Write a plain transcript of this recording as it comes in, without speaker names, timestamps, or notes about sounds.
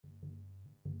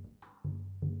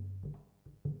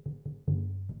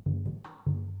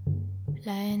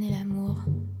la haine et l'amour,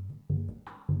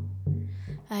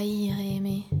 haïr et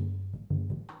aimer,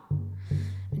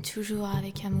 mais toujours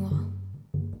avec amour,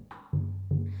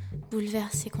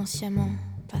 bouleversé consciemment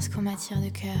parce qu'en matière de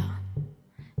cœur,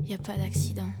 y a pas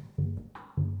d'accident.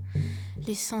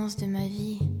 L'essence de ma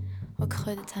vie au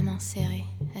creux de ta main serrée,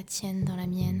 la tienne dans la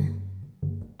mienne.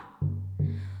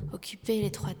 Occuper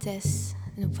l'étroitesse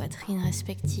de nos poitrines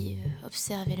respectives,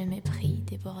 observer le mépris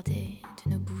déborder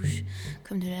de nos bouches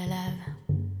comme de la lave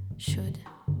chaude.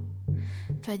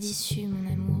 Pas d'issue, mon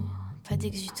amour, pas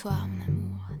d'exutoire, mon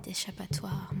amour,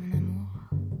 d'échappatoire, mon amour.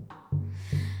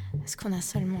 Est-ce qu'on a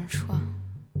seulement le choix?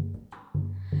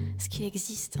 Est-ce qu'il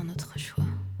existe un autre choix?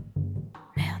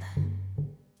 Merde.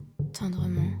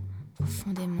 Tendrement,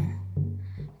 profondément,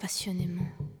 passionnément,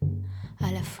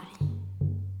 à la folie,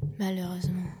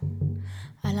 malheureusement,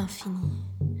 à l'infini,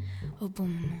 au bon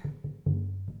moment.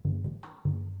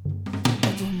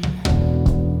 Au bon moment.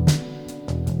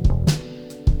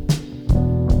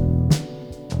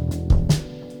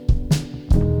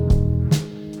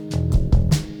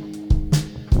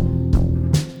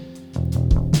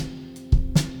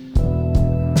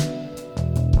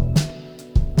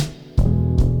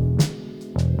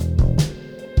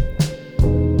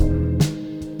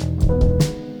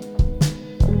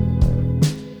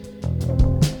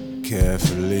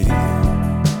 Carefully,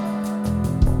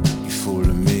 you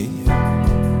fooling me.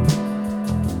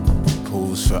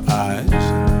 Pools for eyes,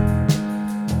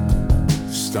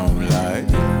 stone light,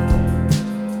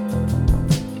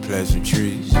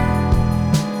 pleasantries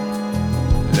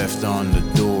left on the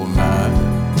doormat,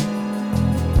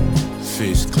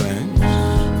 fist clenched.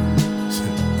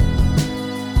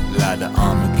 Like the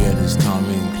Armageddon's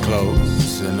coming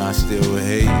close, and I still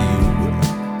hate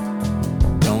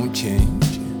you. Don't change.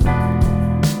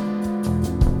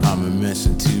 I'm a mess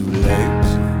in two legs,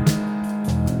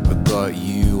 but got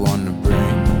you on the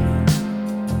brain.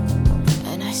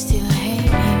 And I still hate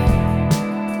you.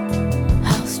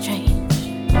 How strange.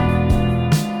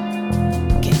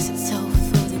 Guess it's all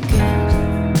for the good.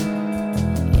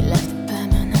 You left a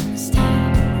permanent stain.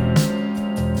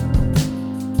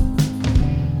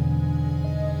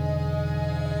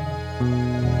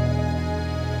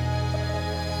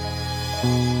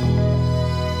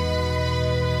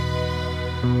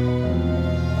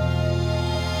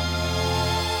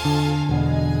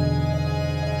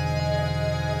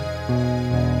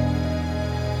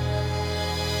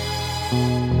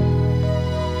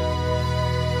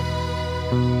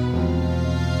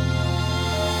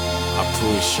 I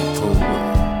push, you pull.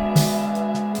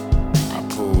 I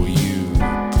pull, you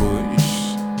push.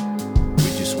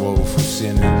 We're just woeful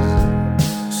sinners,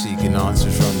 seeking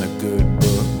answers from the good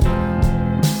book.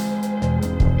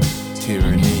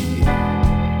 Tyranny,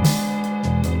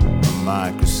 a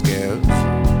microscope.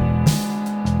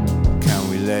 Can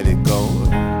we let it go?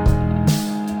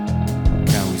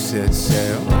 Can we set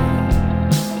sail?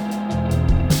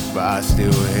 But I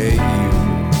still hate you.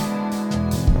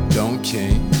 Don't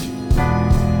change.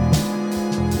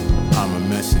 I'm a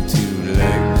mess in two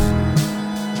legs.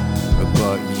 I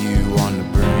got you on the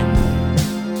brain.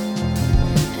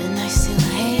 And I still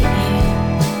hate you.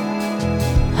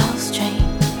 How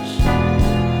strange.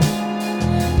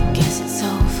 Guess it's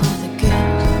all for the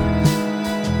good.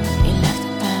 You left a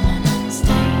permanent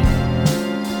stain.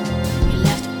 You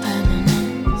left a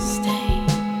permanent stain.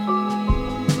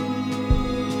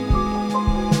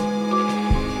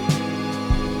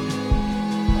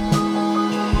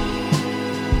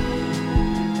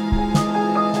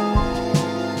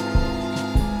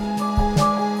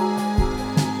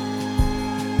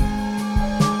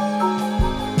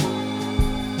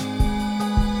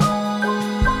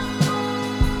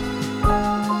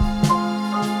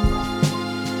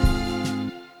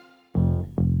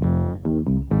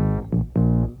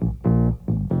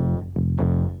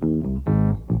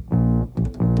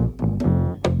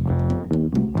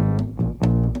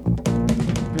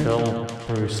 Bill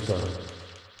Brewster.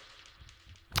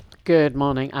 Good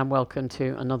morning and welcome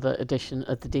to another edition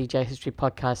of the DJ History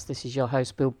Podcast. This is your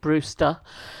host, Bill Brewster,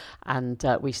 and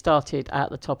we started at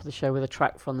the top of the show with a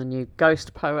track from the new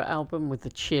Ghostpoet album with the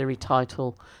cheery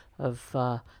title of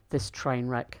This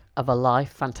Trainwreck of a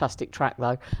Life. Fantastic track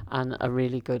though, and a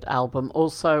really good album.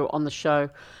 Also on the show,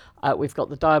 we've got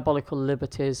the Diabolical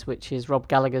Liberties, which is Rob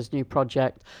Gallagher's new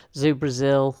project, Zoo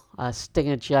Brazil,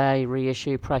 Stinger J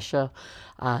reissue Pressure,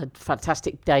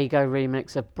 fantastic Dego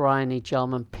remix of BRYONY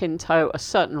JARMAN-PINTO, a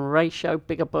certain ratio,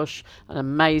 BIGGABUSH, an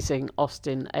amazing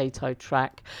Austin Ato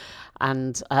track.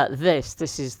 And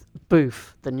this is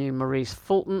BOOF, the new Maurice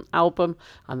Fulton album,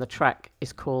 and the track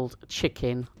is called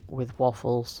Chicken with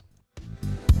Waffles.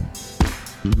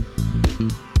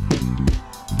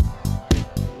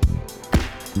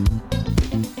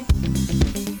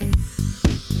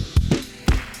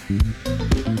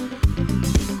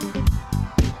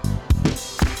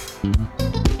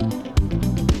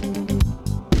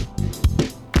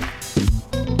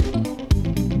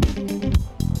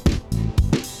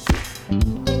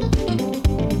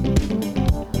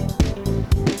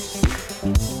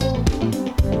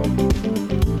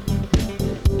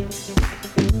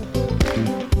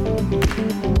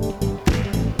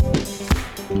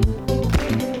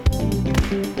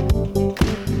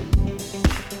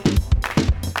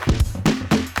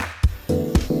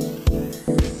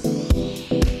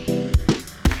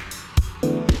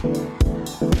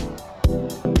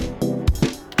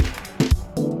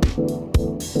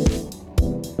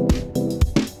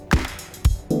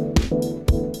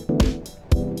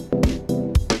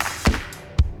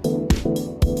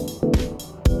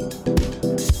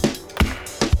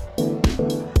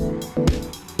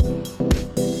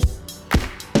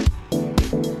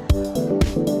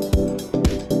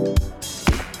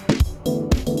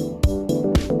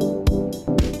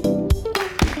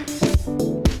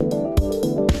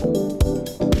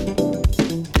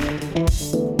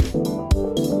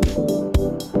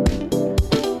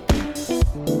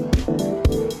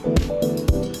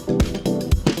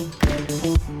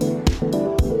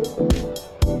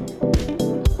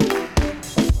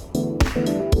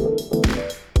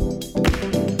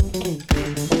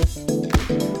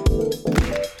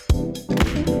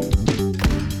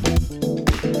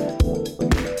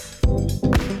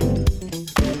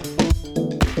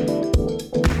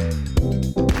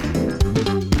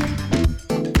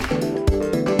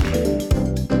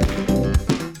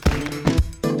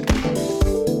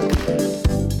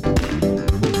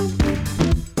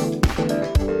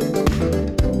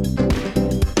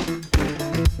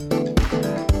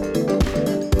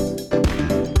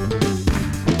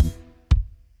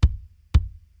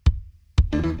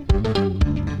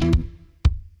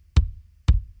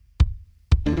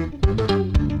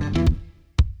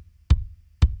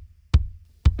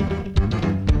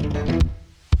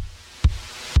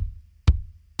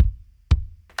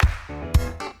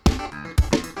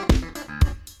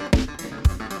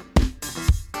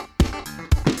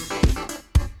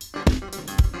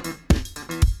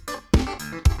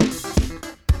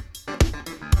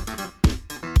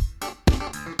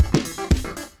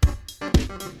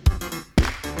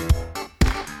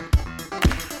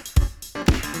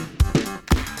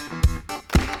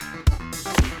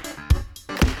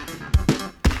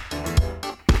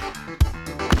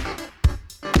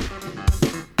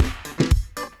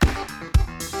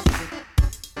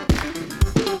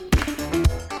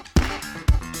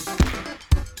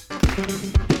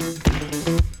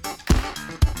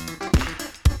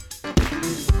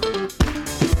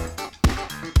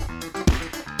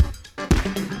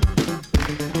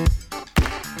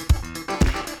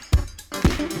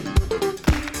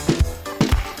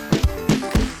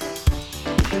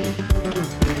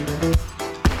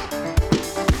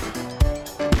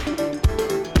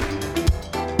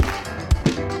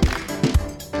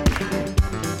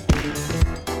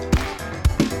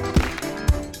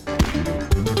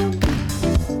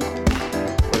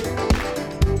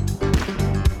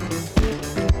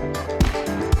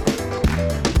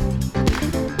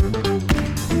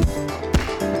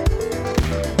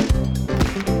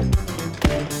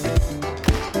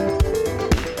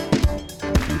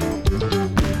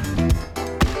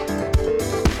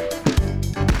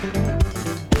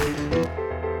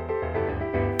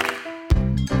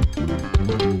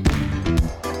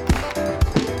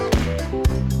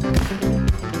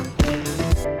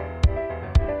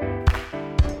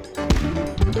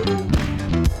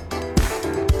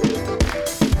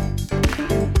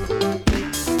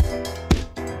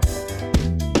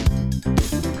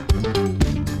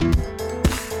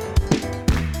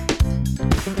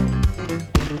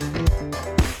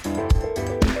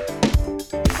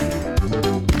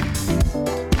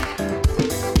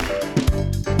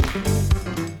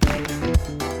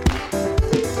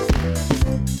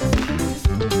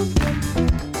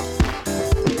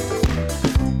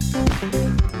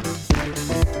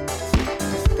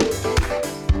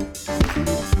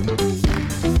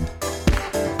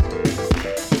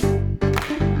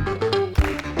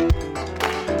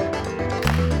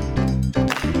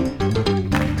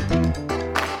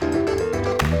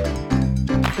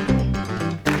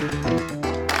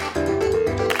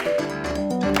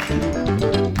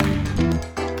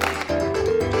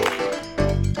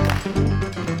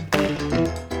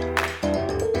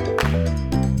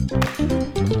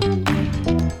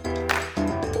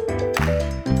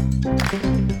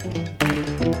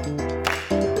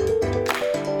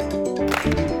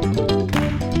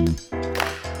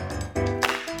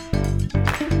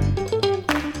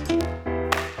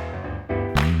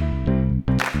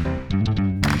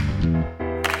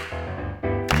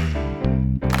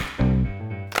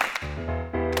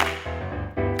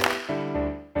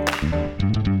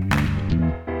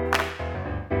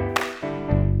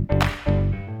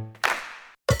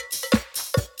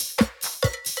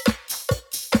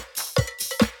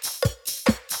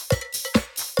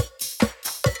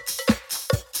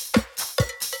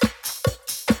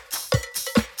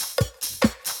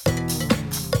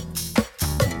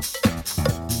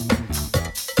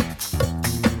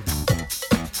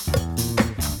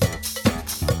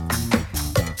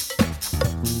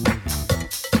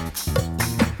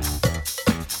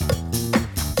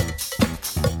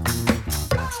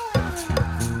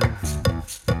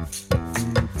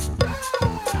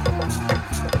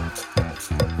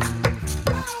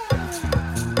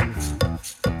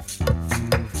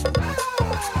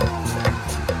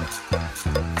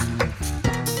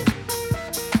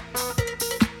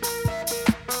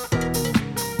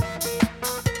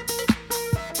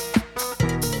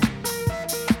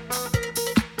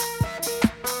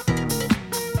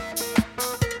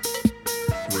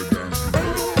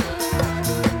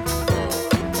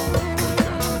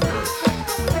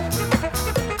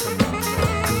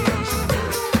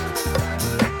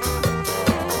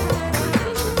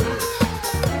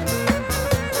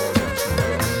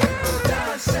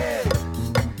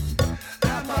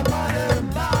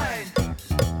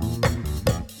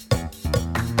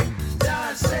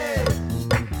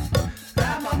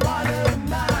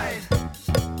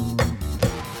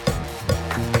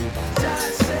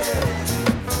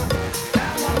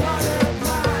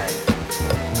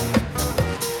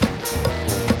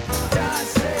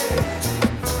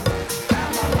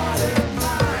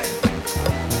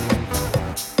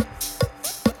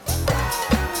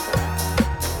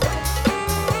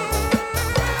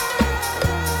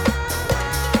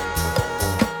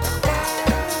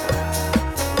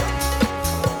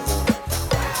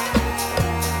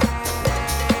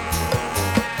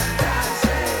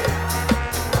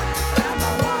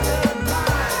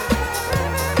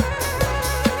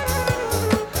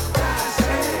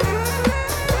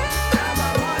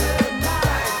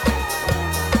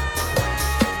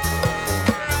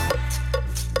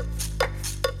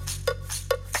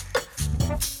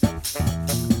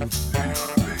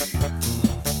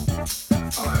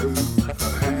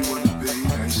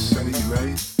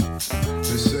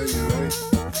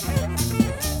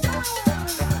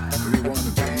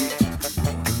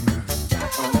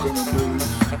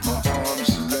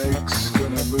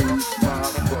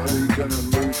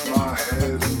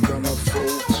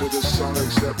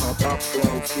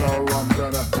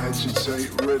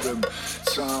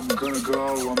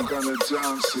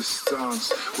 dance this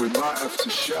dance. We might have to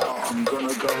shout. I'm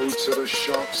gonna go to the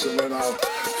shops and then I'll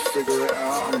figure it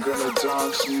out. I'm gonna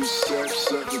dance new steps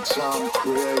that the time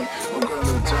create. I'm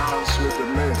gonna dance with the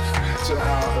myth to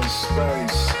outer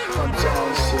space. I'm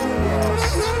dancing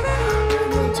lost in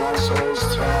the dance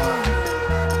hall's time.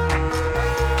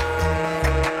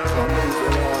 I'm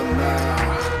moving on now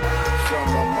from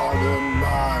my modern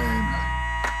mind.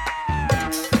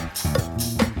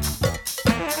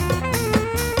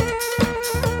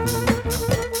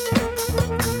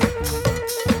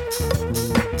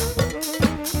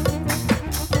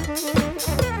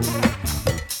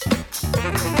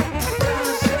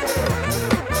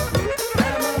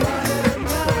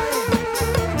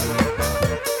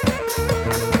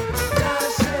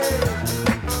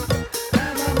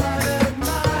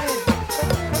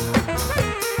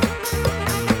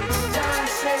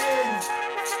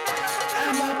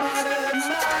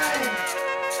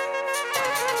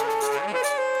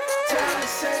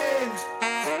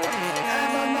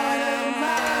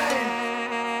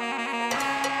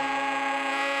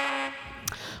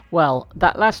 Well,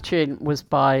 that last tune was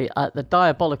by the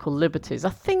Diabolical Liberties. I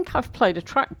think I've played a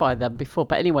track by them before,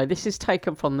 but anyway, this is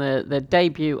taken from their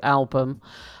debut album.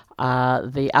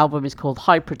 The album is called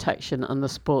High Protection and the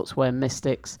Sportswear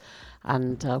Mystics.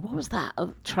 And what was that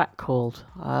track called?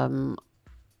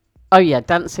 Oh yeah,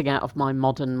 Dancing Out of My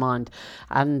Modern Mind.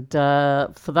 And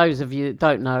for those of you that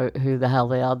don't know who the hell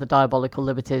they are, the Diabolical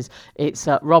Liberties, it's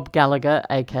Rob Gallagher,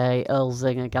 aka Earl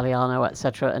Zinger, Galliano,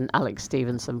 etc., and Alex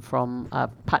Stevenson from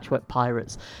Patchwork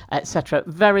Pirates, etc.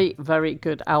 Very, very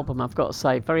good album, I've got to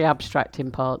say. Very abstract in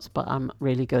parts, but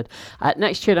really good.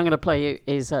 Next tune I'm going to play you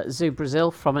is Zoo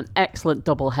Brazil from an excellent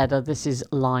double header. This is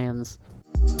Lions.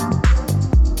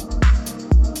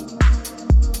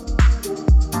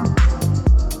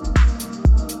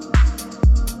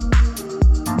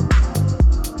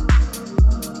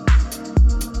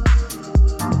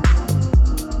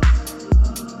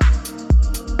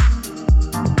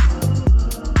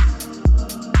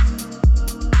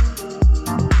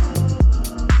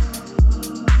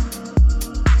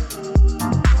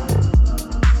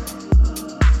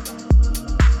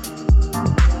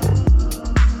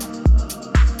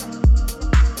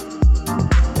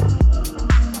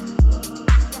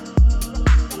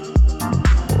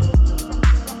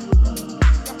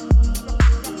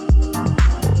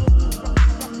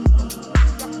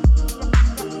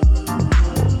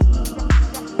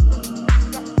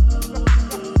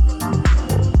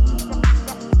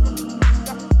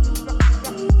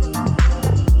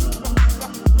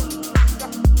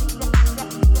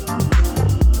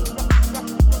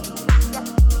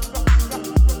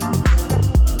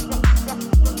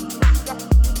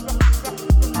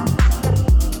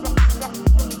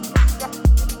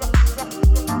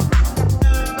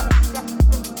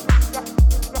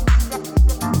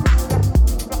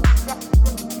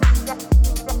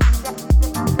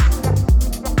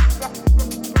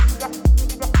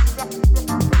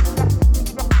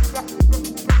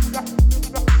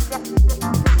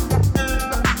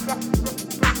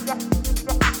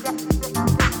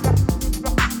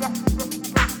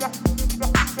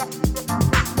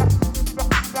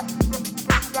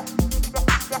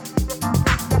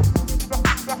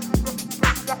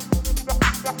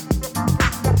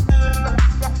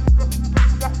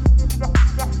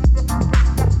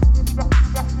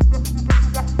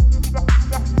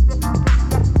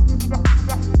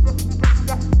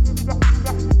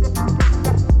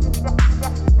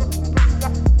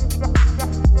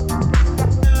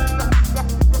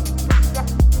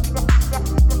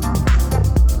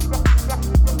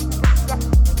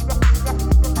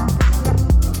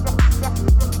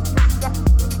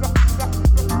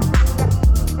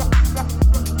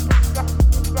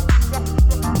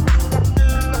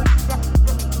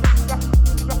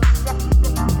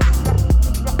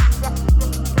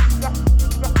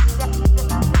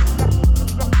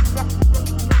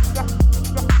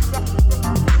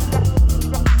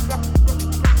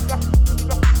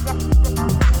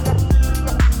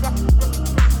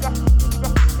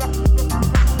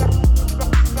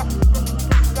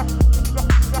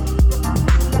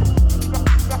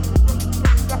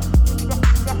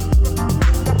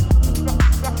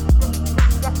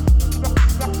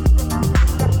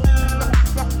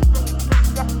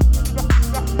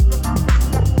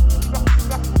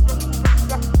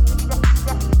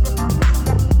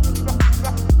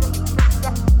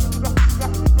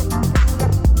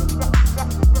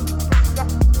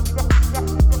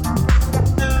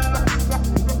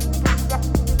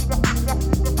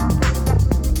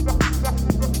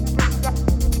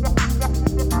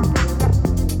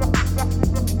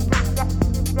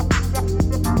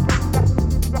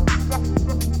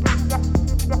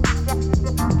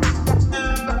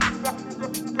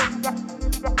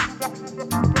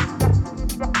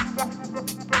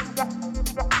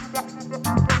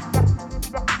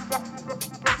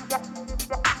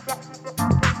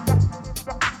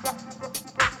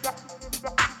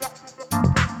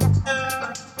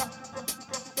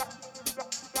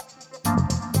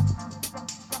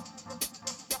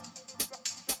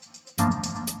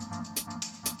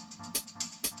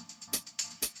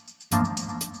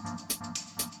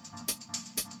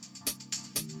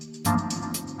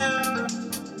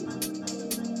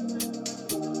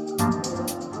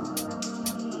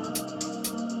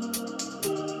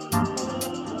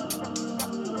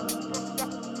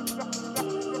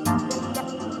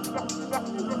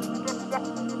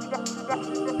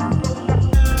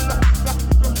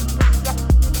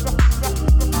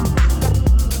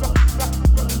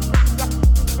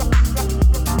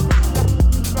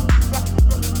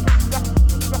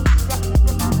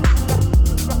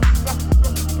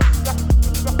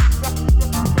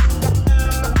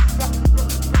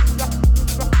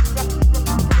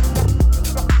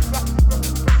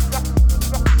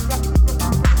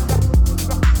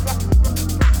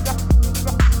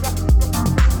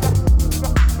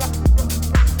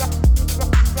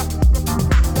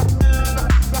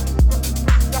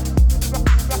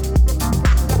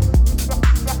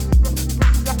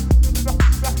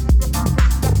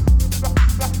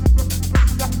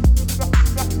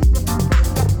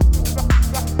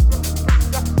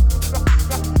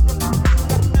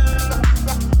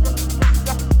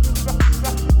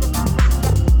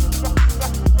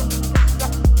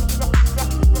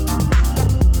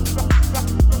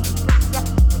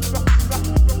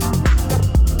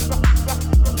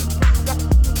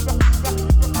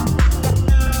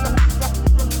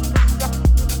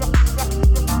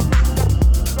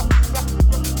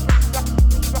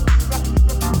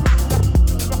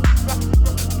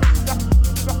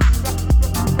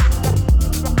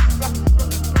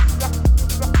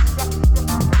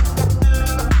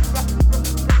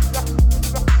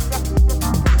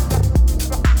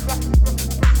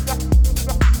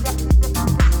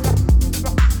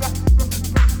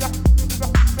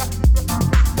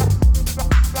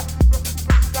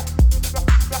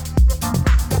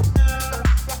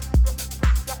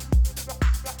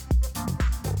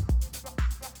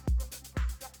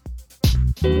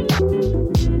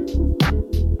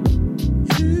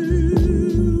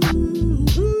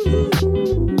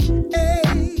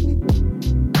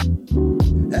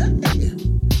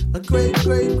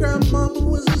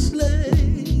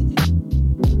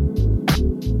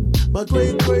 My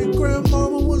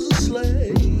great-great-grandmama was a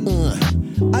slave.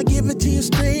 I give it to you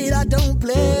straight, I don't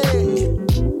play.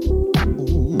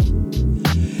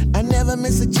 I never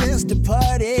miss a chance to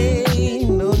party,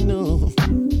 no, no.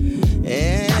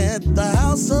 At the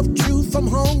house of truth, I'm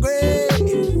hungry.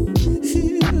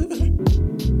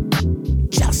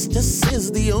 Justice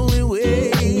is the only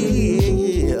way.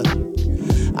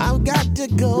 I've got to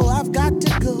go, I've got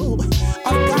to go.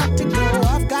 I've got to go,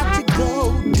 I've got to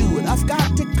go. Do it, I've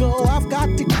got to go, I've got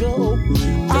to go.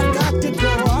 I've got to go,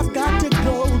 I've got to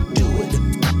go. Do it.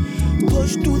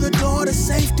 Push through the door to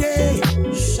safety.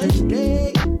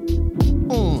 Safety.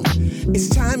 It's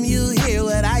time you hear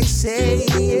what I say.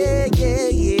 Yeah, yeah,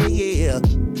 yeah, yeah.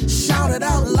 Shout it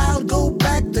out loud, go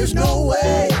back, there's no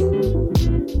way.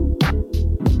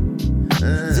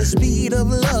 The speed of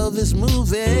love is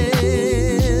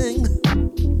moving.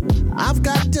 I've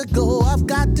got to go, I've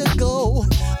got to go.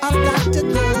 I've got to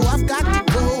go, I've got to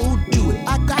go. Do it,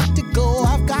 I've got to go,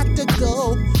 I've got to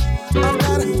go. I've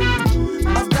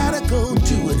gotta go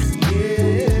do it.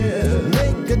 Yeah,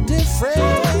 make a difference.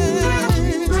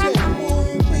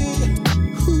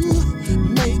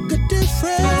 Make a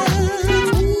difference.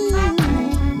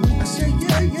 I say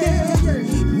yeah, yeah,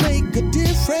 yeah. Make a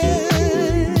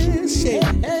difference.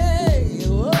 Yeah. Hey,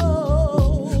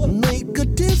 whoa. Make a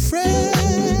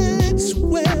difference.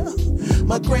 Well,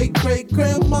 my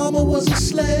great-great-grandmama was a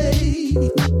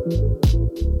slave.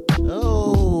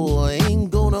 Oh, I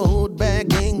ain't gonna hold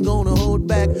back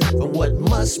for what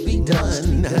must be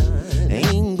done.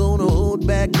 Ain't gonna hold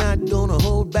back, not gonna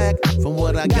hold back from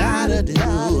what I gotta do.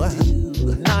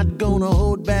 Not gonna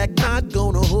hold back, not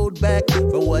gonna hold back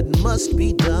for what must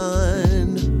be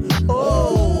done.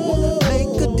 Oh,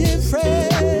 make a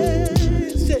difference.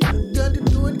 Gotta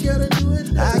do it, gotta do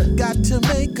it. I got to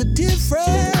make a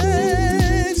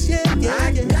difference. Yeah, yeah,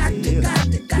 yeah.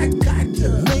 Got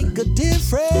to make a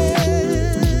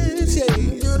difference. Yeah,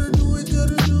 gotta do it,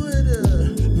 gotta do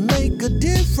it. Make a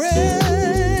difference.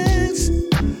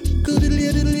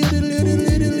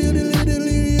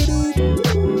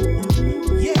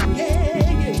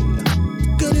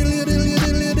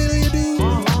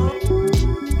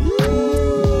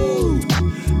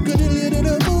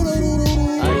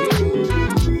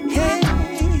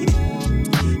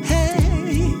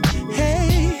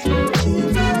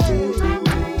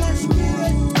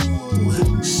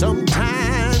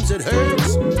 Sometimes it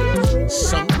hurts,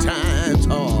 sometimes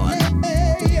hard,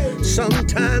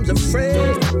 sometimes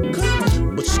afraid,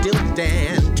 but still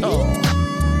stand tall.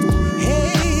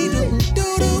 Hey,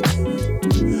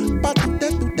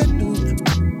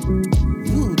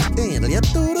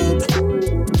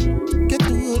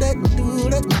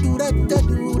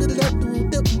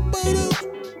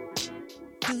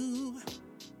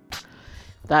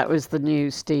 That was the new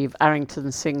Steve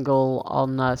Arrington single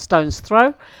on Stone's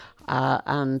Throw.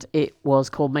 And it was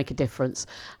called Make a Difference.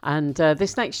 And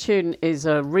this next tune is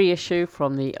a reissue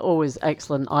from the always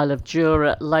excellent Isle of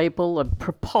Jura label, a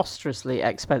preposterously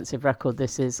expensive record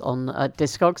this is on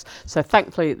Discogs. So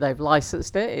thankfully they've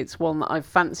licensed it. It's one that I've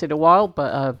fancied a while,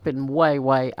 but I've been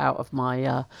way out of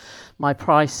my my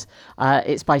price.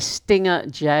 It's by Stinger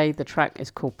J. The track is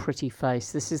called Pretty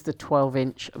Face. This is the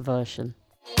 12-inch version.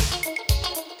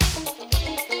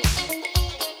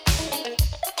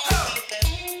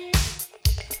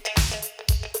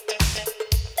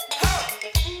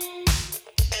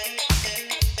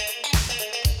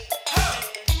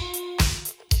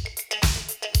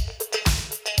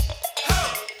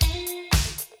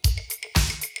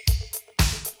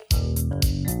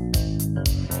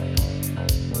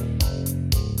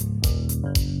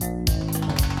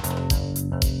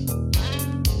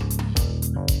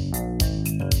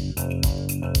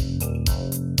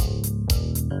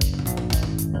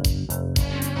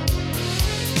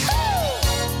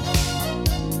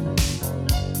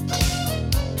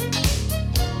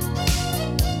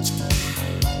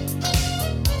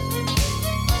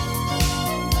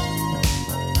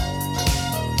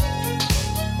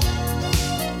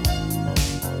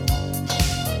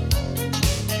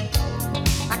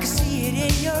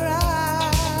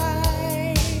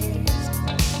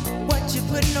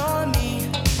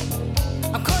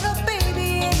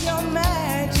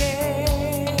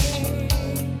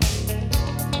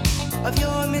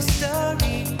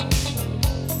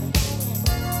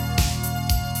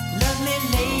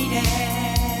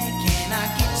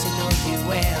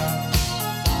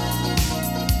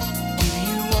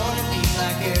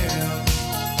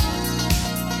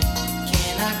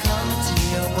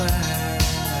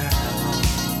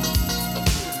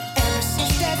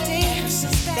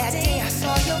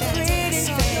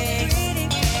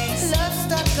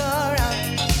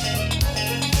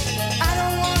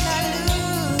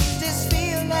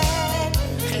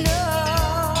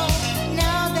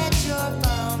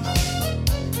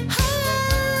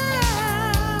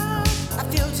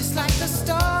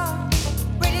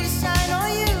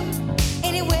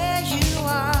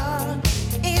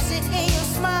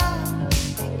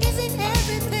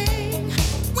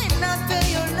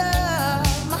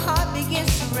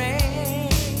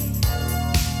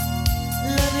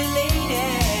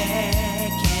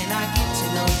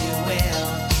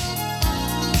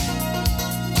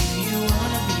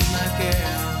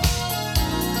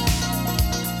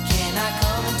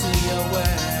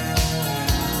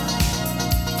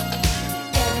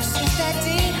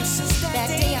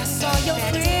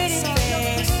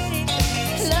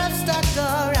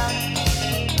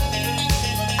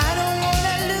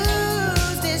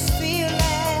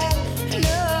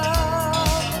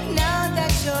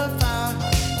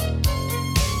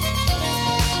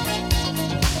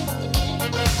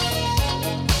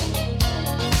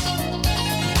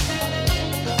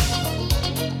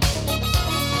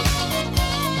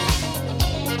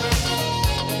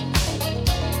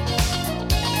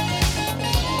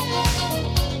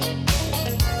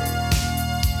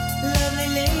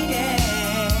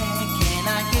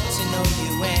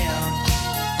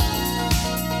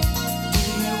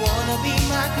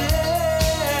 my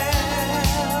girl.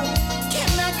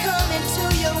 Can I come into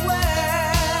your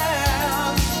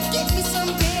world? Give me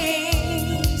some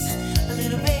peace, a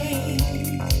little bit.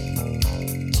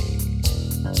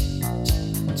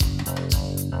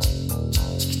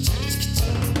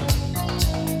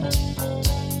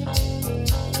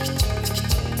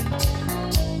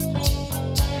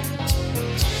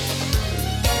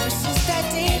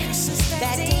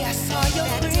 That day I saw your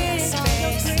pretty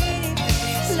face,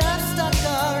 love stuck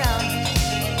around.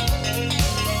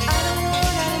 I don't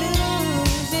wanna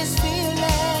lose this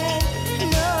feeling,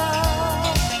 no,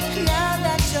 now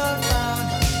that you're found.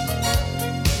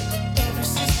 Ever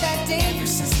since that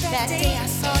day I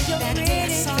saw your pretty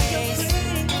face,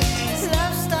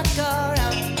 love stuck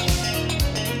around.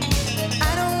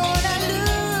 I don't wanna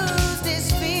lose this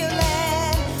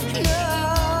feeling, no,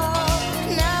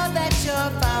 now that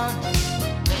you're found.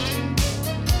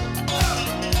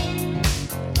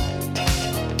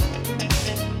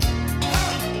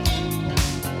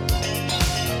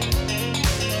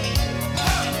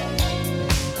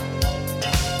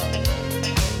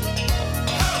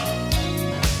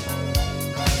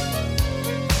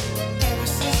 Ever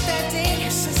since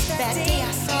that day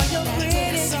I saw your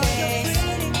pretty face,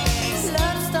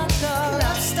 love stuck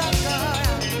around.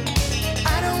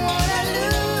 I don't wanna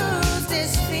lose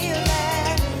this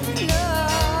feeling, no,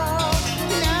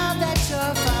 now that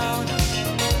you're found.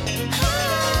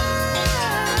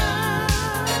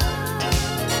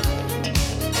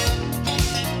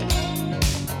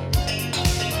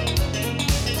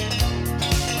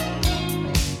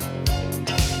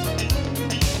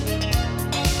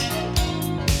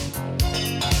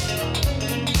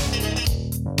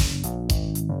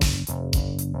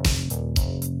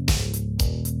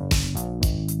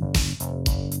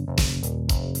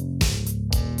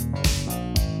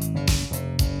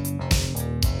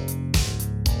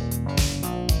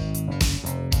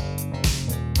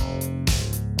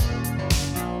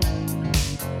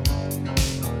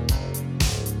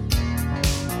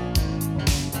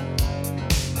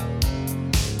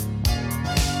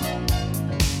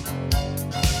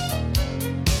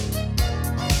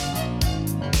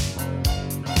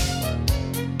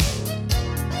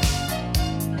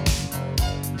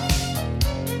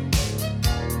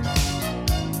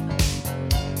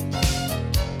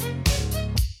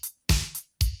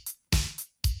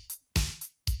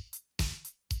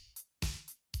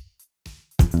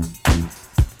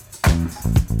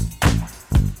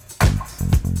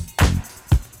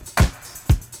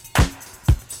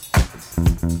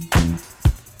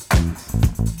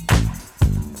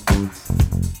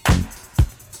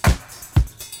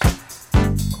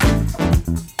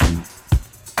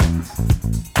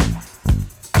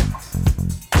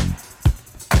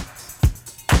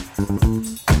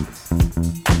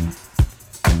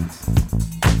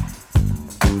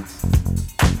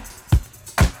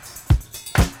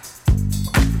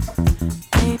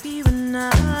 Maybe when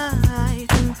I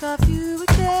think of you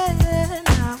again,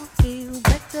 I will feel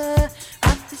better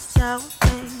at this sour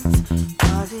face.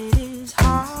 'Cause it is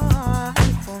hard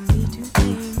for me to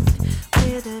think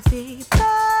with a bee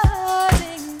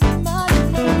buzzing in my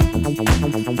ears.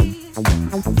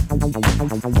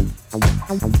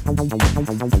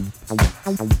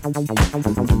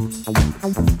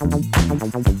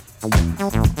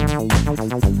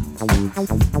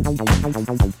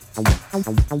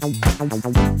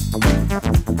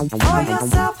 For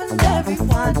yourself and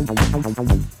everyone,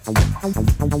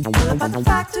 all about the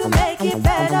fact to make it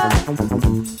better.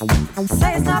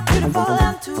 Say it's not beautiful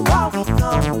and to all we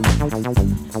go.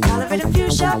 Tolerate the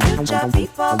future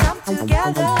people come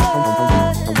together.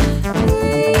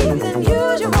 Breathe and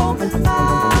use your open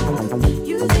mouth.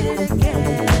 Use it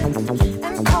again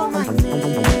and call my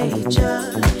nature.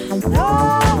 No,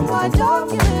 I don't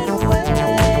give it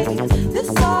away. This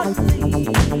sort of leave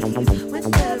with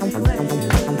everywhere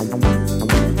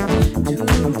to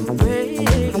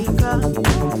break up.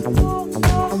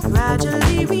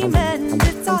 Gradually we mend,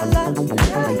 it's all up.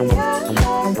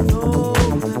 No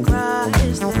more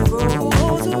cries that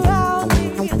rolls around me.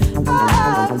 I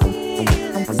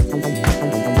feel it still.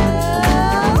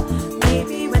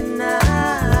 Maybe when I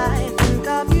think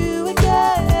of you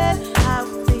again, I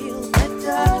will feel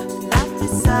better. Life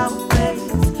is our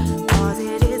place, 'cause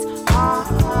it is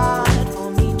hard for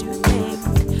me to think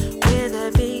with a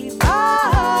bee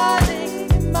buzzing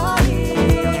in my ear.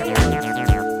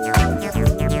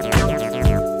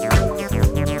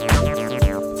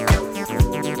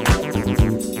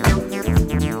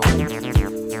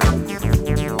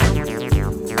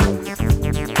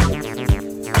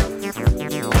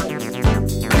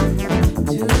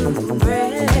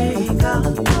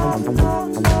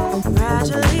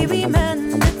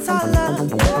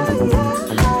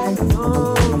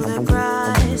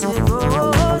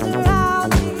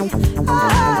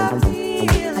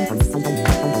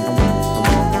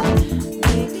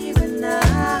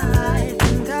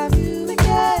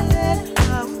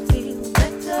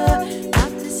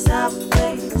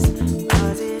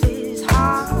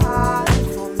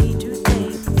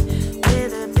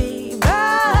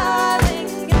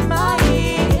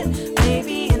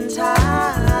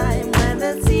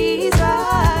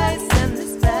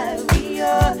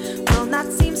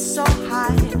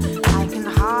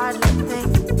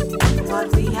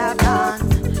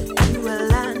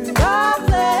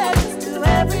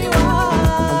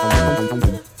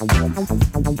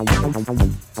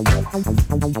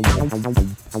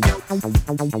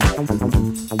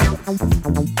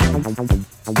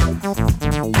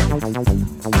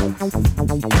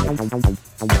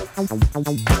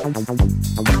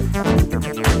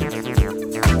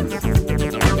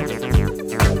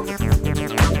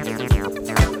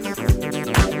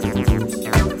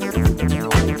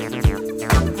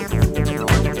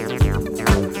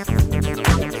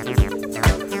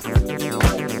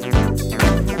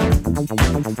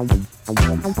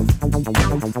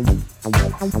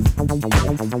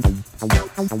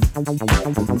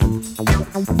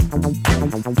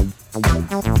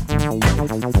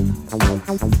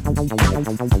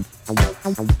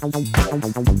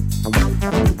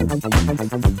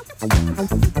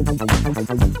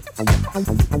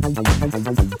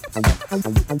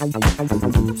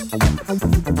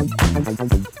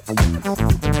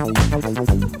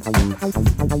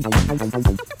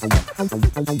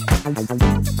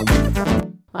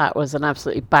 That was an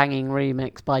absolutely banging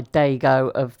remix by Dego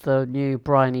of the new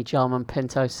BRYONY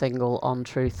JARMAN-PINTO single On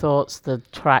True Thoughts. The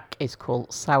track is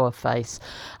called Sour Face.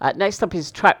 Next up is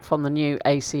a track from the new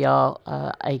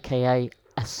ACR, aka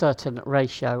A Certain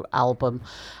Ratio album.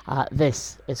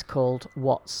 This is called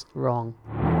What's Wrong.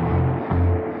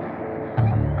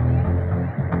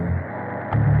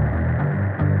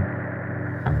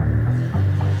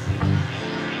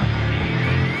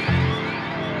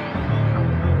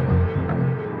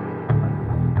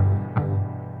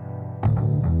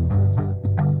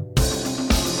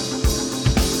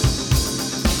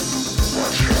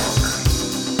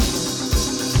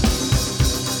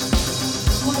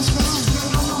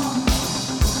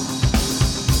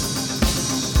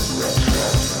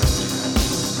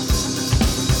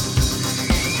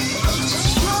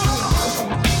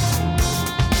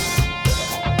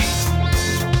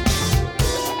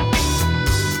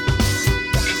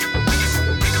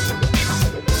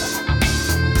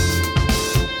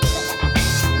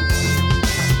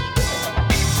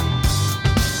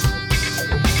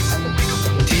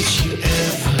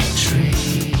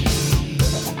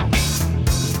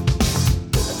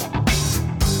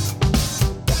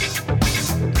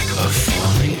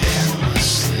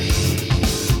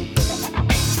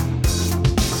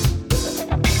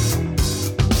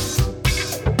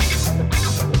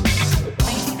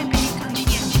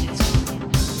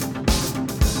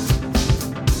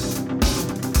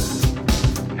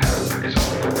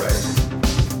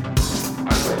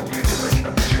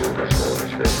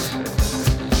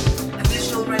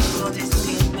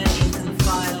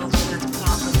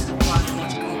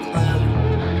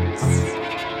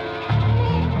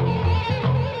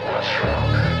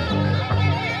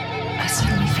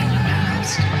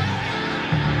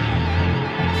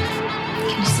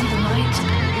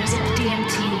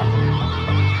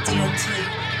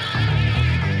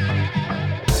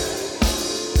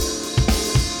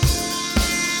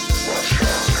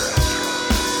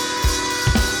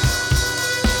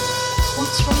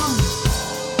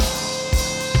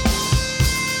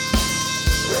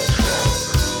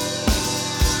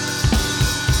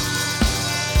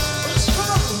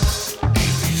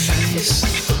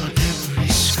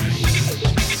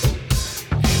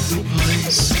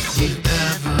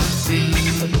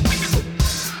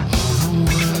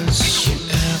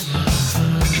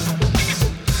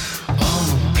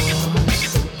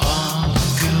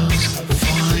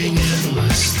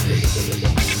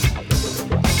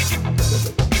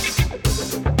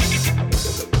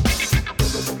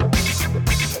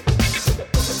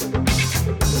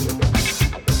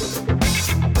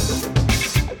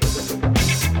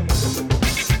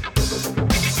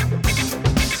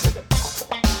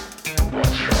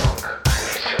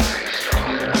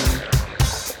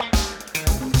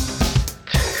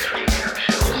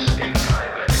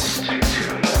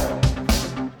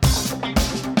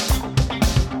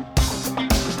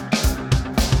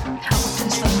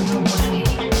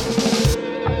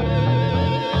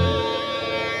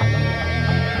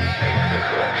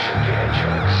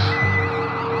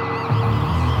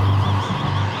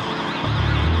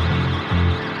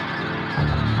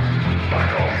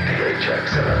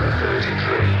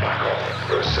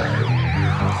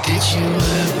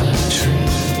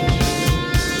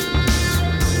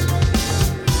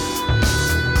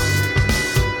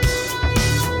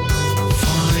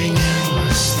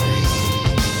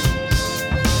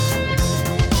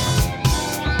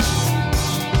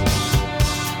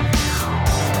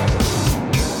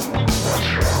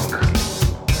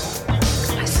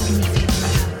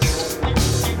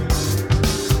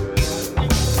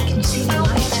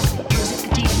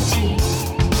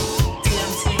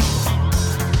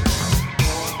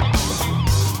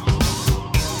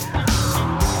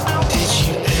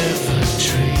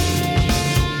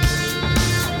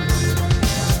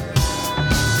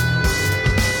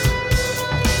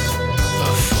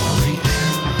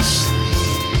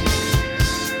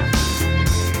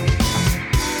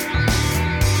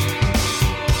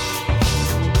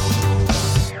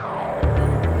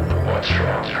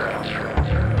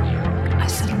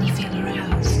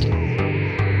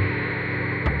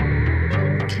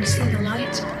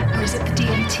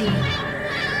 DMT.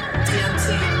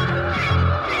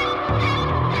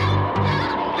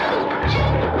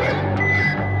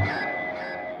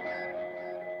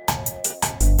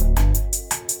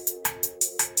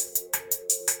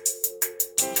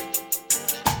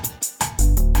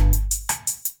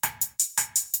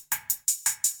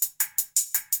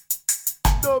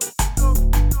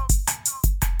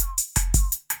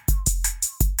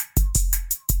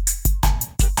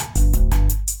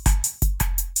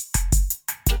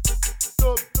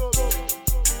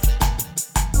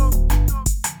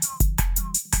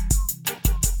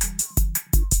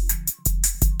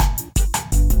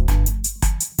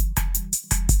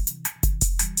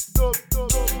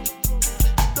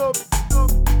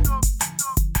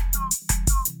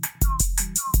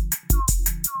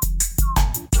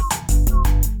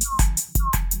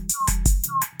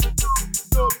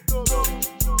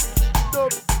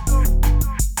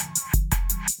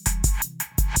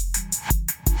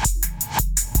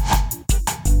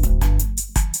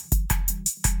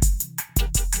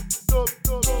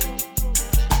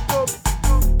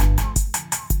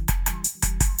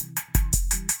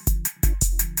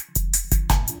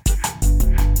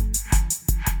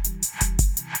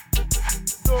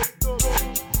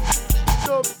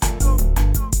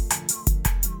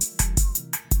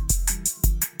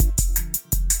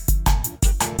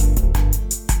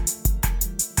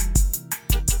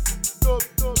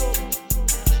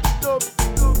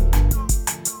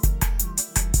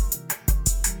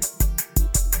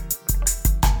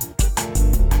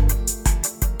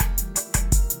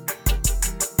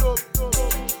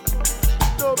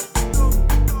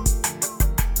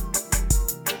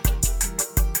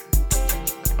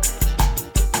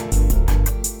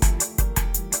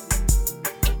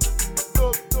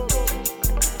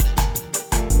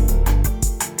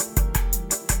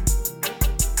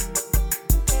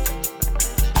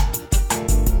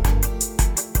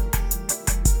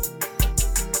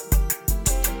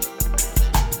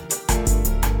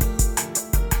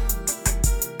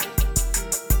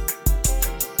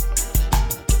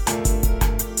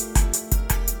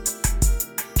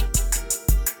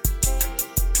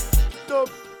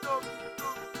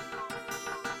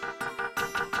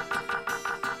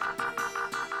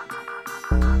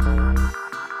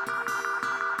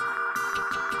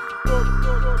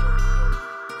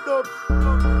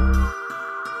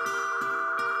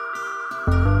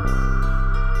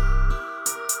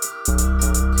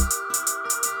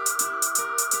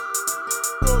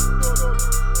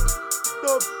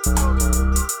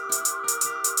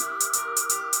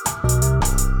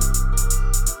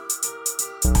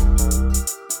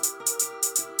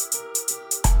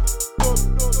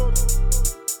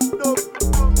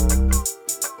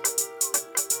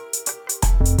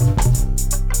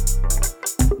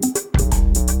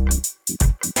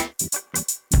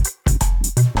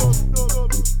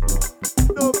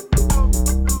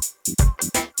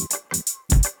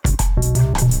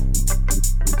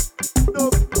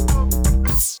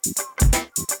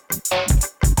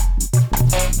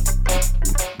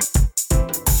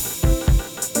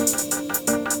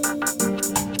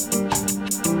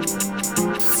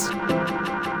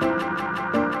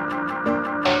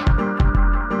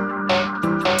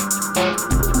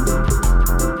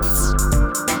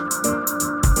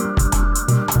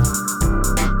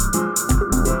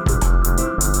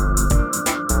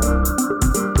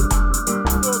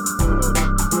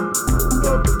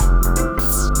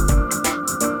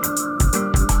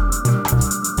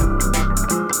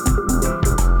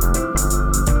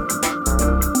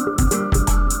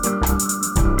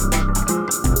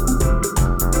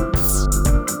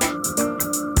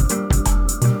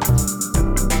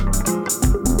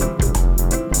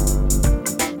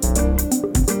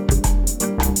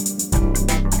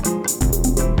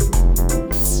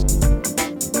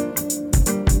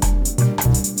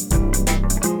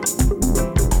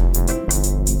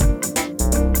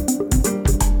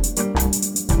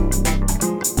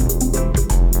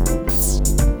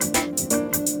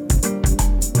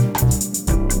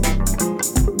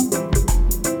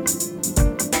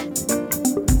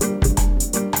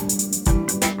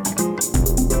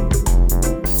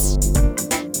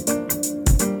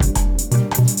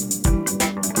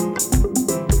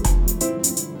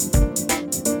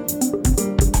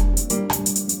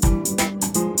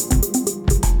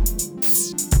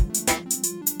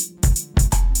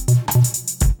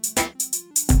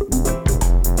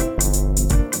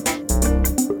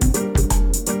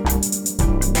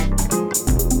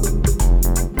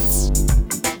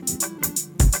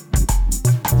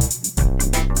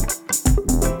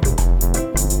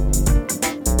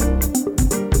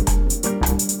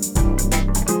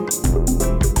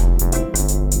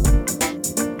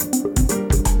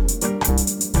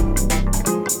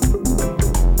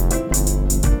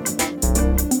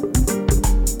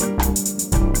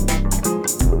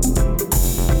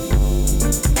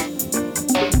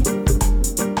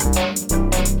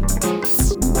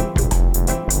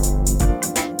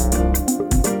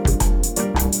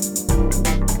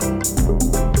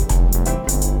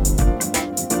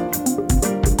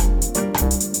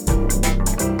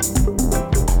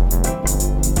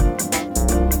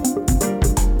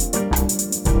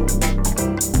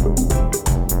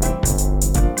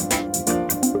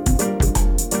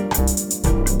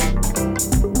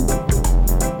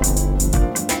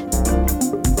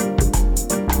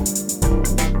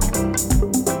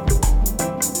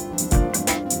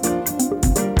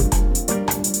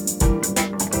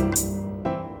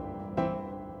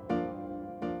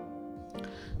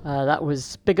 That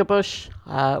was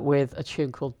BIGGABUSH with a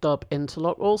tune called Dub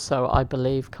Interlock, also I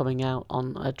believe coming out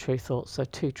on True Thoughts, so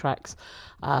 2 tracks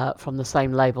from the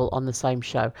same label on the same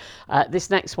show.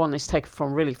 This next one is taken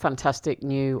from really fantastic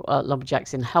new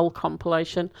Lumberjacks in Hell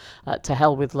compilation, To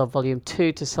Hell with Love Volume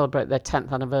 2, to celebrate their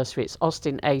 10th anniversary. It's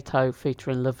Austin Ato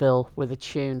featuring LAVILLE with a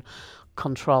tune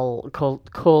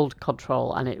called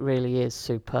Control, and it really is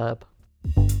superb.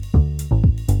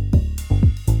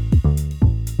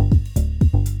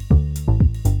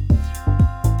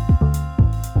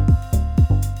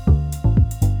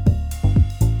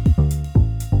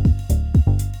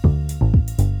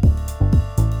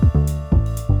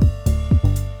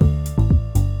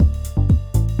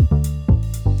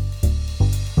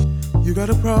 You got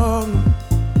a problem,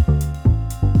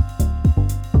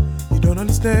 you don't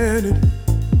understand it,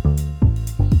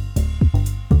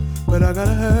 but I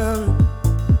gotta have it,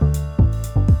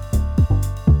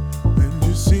 and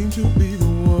you seem to be the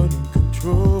one in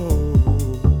control.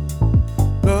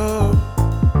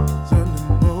 Love's an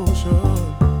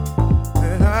emotion,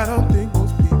 and I don't think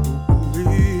most people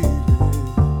believe it,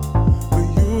 but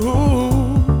you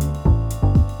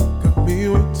got me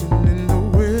waiting in the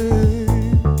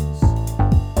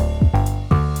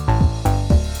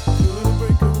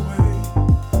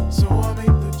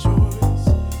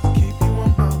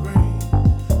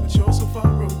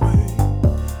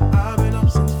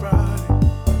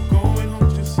going home.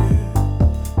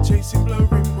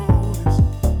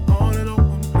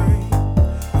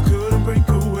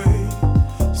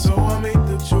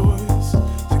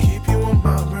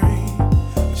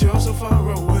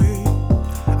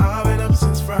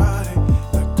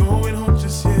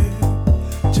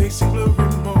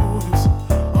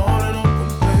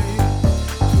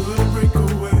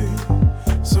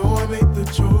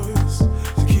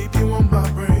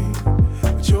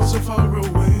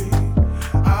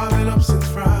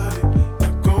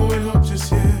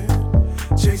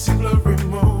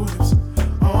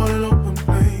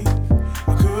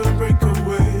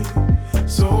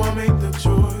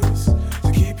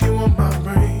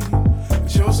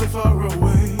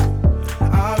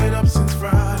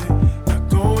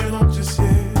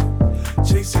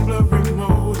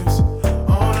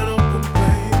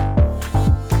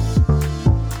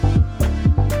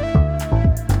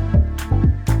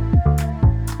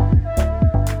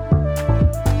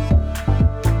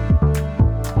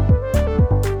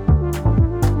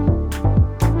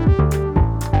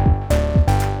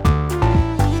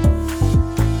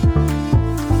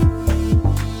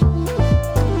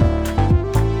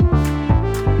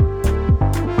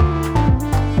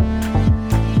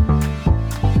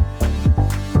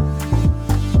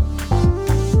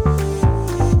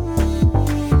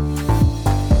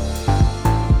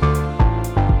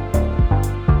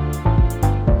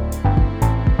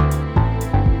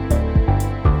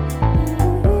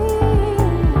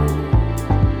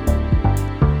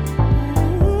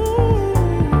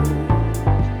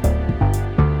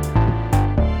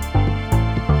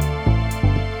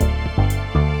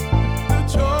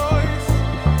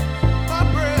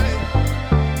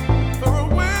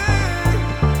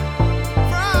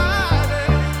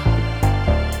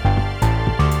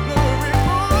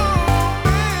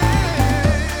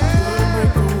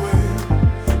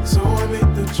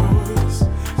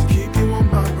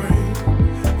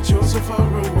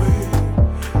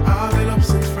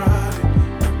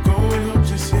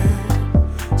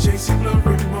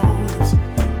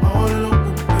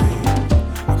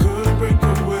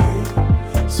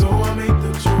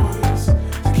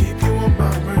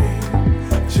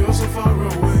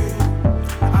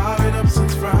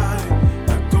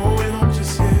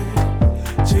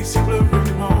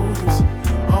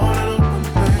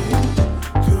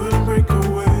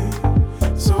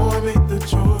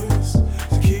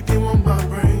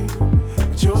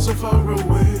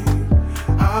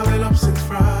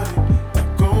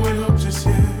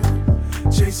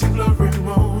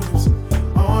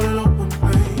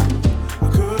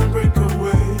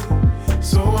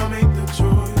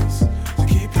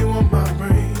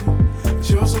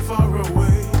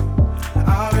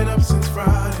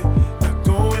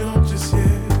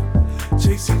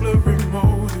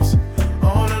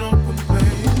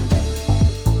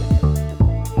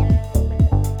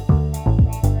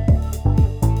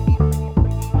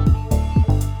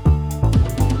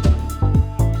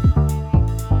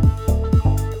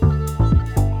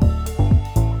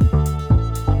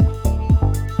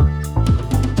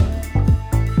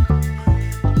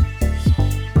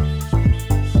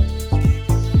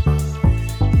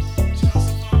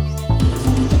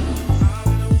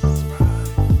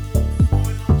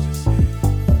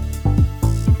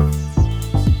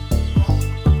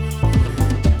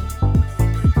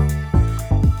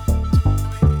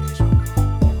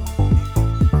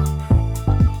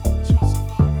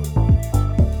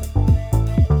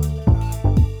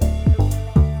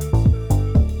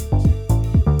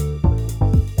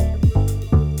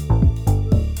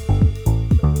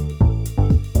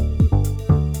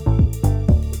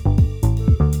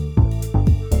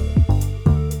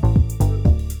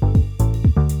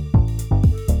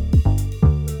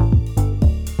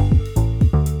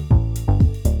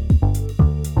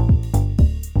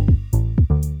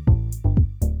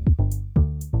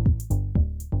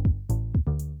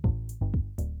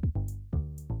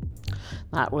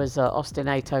 That was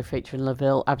Ostinato featuring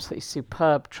LAVILLE. Absolutely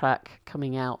superb track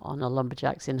coming out on a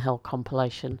Lumberjacks in Hell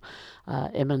compilation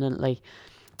imminently.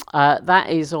 That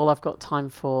is all I've got time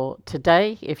for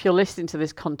today. If you're listening to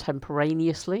this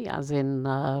contemporaneously, as in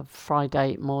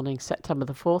Friday morning, September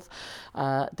the 4th,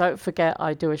 don't forget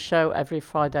I do a show every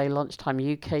Friday lunchtime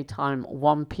UK time,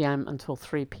 1 p.m. until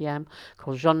 3 p.m.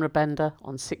 called Genre Bender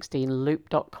on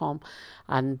 16loop.com.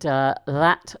 And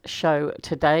that show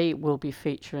today will be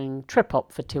featuring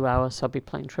trip-hop for 2 hours, so I'll be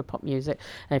playing trip-hop music.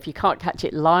 And if you can't catch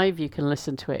it live, you can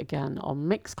listen to it again on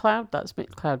Mixcloud. That's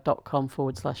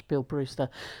mixcloud.com/Bill Brewster.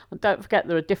 And don't forget,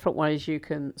 there are different ways you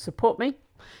can support me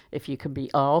if you can be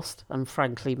asked, and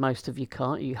frankly most of you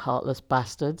can't, you heartless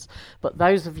bastards, but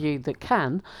those of you that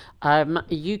can,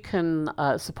 you can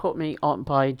support me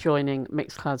by joining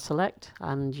Mixcloud Select,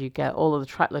 and you get all of the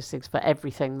track listings for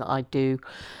everything that I do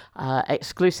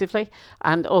exclusively.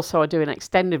 And also I do an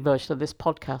extended version of this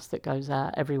podcast that goes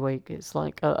out every week. It's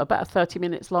like about 30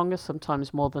 minutes longer,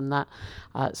 sometimes more than that,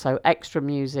 so extra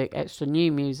music, extra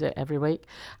new music every week.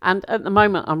 And at the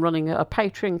moment I'm running a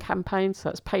Patreon campaign, so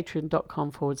that's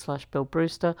patreon.com/Bill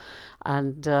Brewster,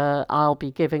 and I'll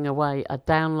be giving away a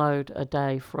download a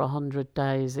day for 100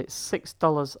 days. It's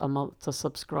 $6 a month to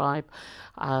subscribe,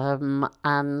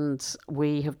 and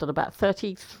we have done about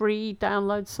 33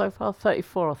 downloads so far,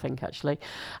 34 I think actually.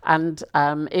 And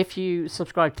if you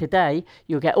subscribe today,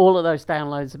 you'll get all of those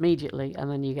downloads immediately,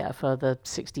 and then you get a further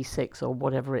 66 or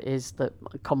whatever it is that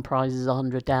comprises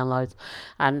 100 downloads.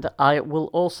 And I will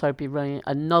also be running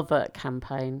another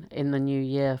campaign in the new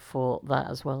year for that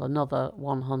as well, another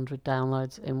 100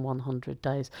 downloads in 100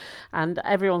 days, and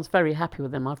everyone's very happy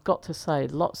with them. I've got to say,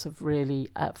 lots of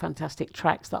really fantastic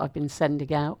tracks that I've been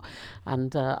sending out,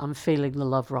 and I'm feeling the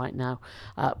love right now.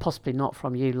 Possibly not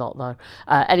from you lot though.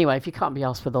 Anyway, if you can't be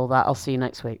asked with all that, I'll see you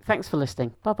next week. Thanks for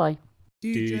listening. Bye bye.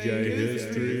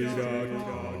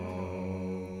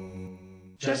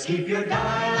 Just keep your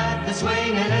dial at the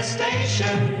swinging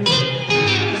station,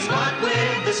 the spot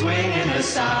with the swinging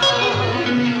sound.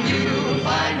 You'll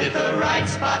find it the right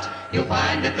spot, you'll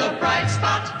find it the bright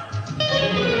spot.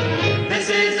 This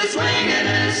is the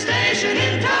swinging station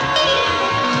in town.